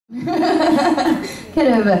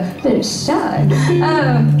Kind of a bit of shy.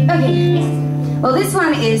 Okay. Well, this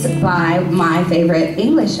one is by my favorite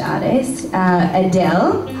English artist,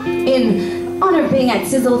 Adele. In honor of being at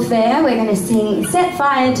Sizzle Fair, we're going to sing Set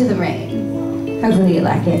Fire to the Rain. Hopefully you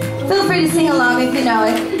like it. Feel free to sing along if you know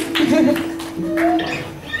it.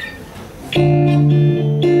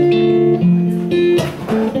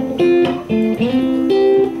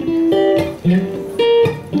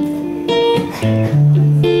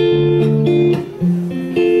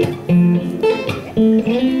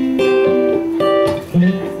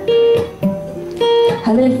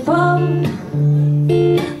 I let it fall,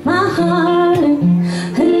 my heart,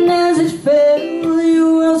 and as it fell,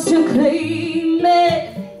 you rose to claim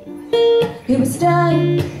it. It was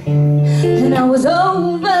done, and I was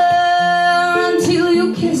over, until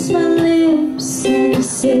you kissed my lips and you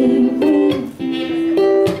said,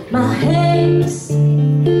 my hands,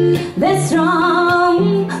 they're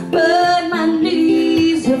strong, but my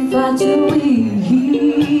knees are far too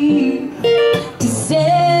weak to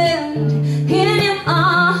stand in your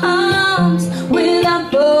arms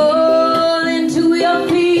without falling to your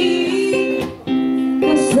feet.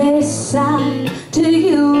 Was there a side to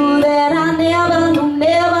you that I never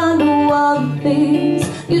knew all the things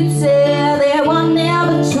you'd say? There were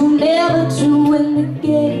never true in the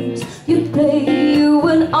games you'd play. You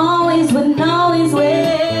would always win.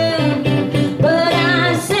 But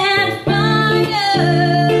I set fire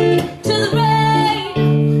to the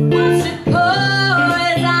rain. Watch it pour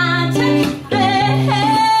as I touch your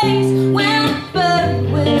face. When I burn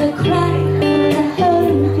with a cry, I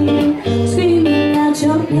heard you screaming out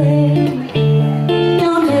your name.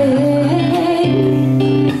 Your name.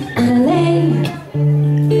 And I lay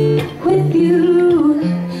with you.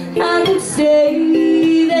 I could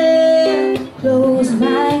stay there, close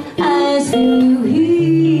my eyes, feel you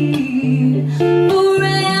here.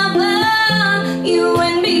 Forever, you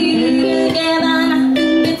and me together,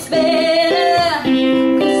 nothing gets better.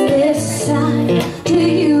 'Cause there's a side to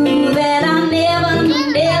you that I never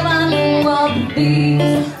knew all the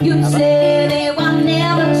things you'd say. They were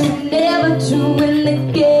never true in the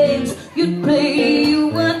games you'd play. You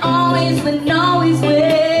would always win.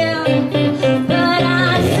 But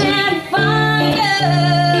I set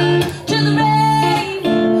fire to the rain.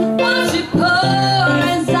 Watch it pour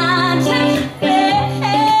as I touch your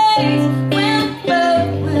face. When I burn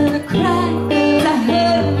with a cry, 'cause I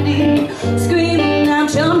heard you screaming out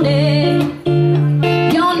your name.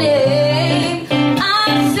 Your name. I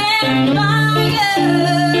set fire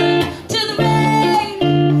to the rain.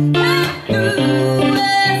 Right through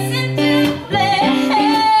us into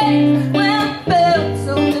flame. When I felt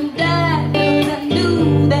something die, 'cause I knew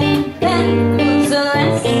that was the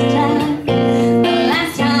last time. The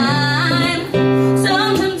last time.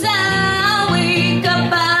 Sometimes I wake up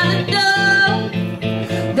by the door.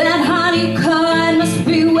 That heart you caught must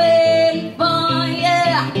be waiting for you.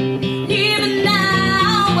 Even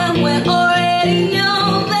now when we're already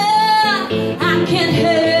over, I can't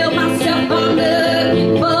help myself, I'm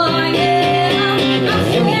looking for you. I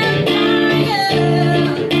set fire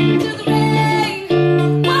to the rain.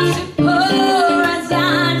 Watch it pour as I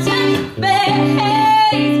touch your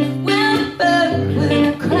face. When I burn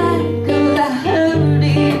with a cry, 'cause I heard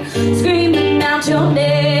it screaming out your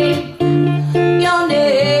name. Your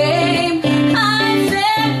name. I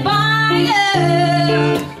set fire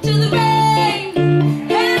to the rain.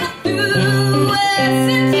 And I threw us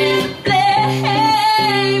into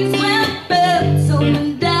flames. When I felt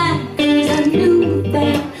something die, 'cause I knew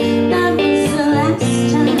that was the last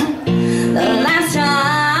time. The last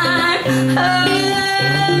time.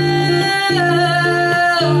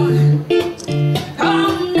 Oh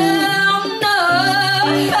no,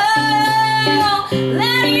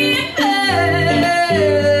 let it burn.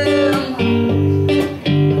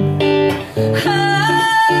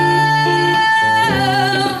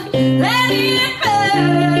 Let it burn.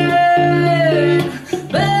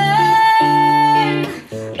 Burn,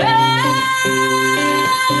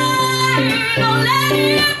 oh let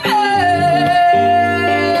it burn.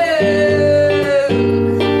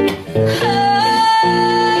 Burn.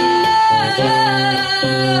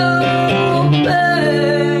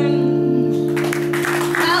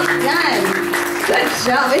 Well done. Good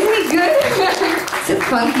job. Isn't he good? So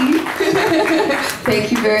funky. Thank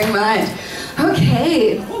you very much.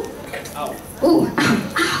 Okay. Ooh, ow,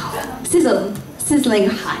 ow. Sizzle. Sizzling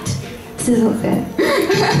hot. Sizzle fit.